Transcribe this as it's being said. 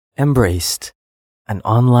Embraced, an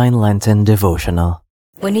online Lenten devotional.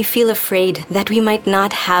 When we feel afraid that we might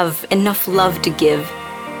not have enough love to give,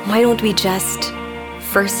 why don't we just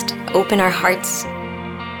first open our hearts,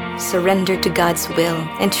 surrender to God's will,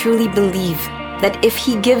 and truly believe that if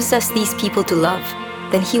He gives us these people to love,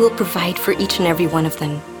 then He will provide for each and every one of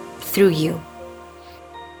them through you.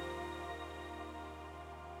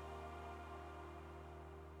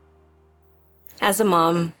 As a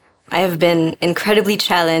mom, I have been incredibly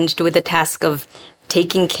challenged with the task of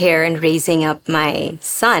taking care and raising up my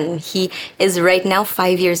son. He is right now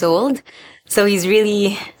 5 years old, so he's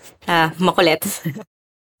really makulit.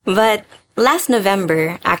 But last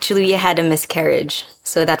November, actually, we had a miscarriage.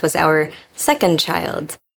 So that was our second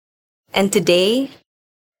child. And today,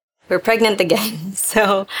 we're pregnant again.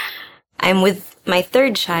 So I'm with my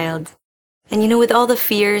third child. And with all the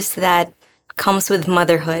fears that comes with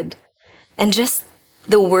motherhood, and just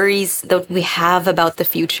the worries that we have about the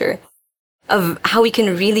future, of how we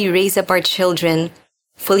can really raise up our children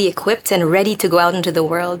fully equipped and ready to go out into the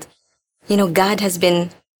world. God has been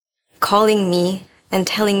calling me and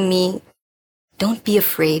telling me, don't be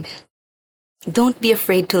afraid. Don't be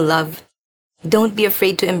afraid to love. Don't be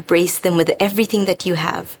afraid to embrace them with everything that you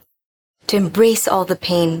have, to embrace all the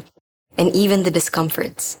pain and even the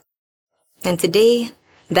discomforts. And today,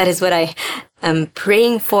 that is what I am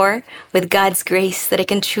praying for, with God's grace, that I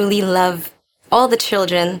can truly love all the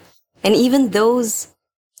children, and even those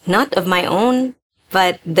not of my own,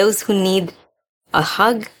 but those who need a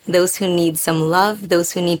hug, those who need some love,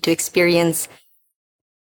 those who need to experience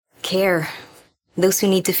care, those who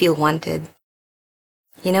need to feel wanted.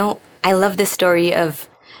 I love the story of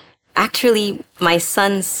actually my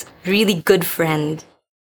son's really good friend.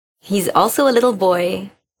 He's also a little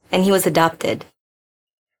boy, and he was adopted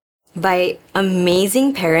by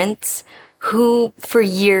amazing parents who for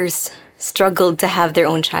years struggled to have their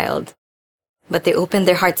own child. But they opened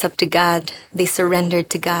their hearts up to God, they surrendered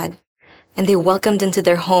to God, and they welcomed into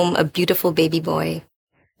their home a beautiful baby boy.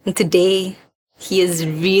 And today, he is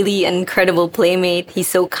really an incredible playmate. He's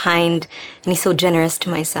so kind, and he's so generous to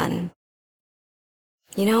my son.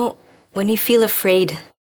 When we feel afraid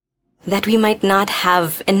that we might not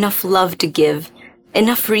have enough love to give,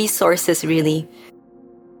 enough resources really,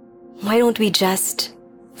 why don't we just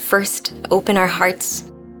first open our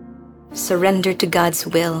hearts, surrender to God's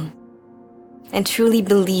will, and truly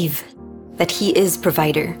believe that He is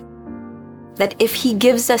provider. That if He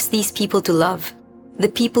gives us these people to love, the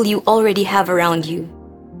people you already have around you,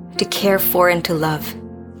 to care for and to love,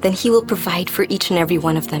 then He will provide for each and every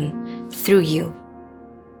one of them through you.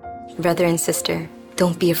 Brother and sister,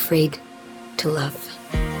 don't be afraid to love.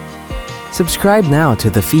 Subscribe now to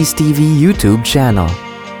the Feast TV YouTube channel.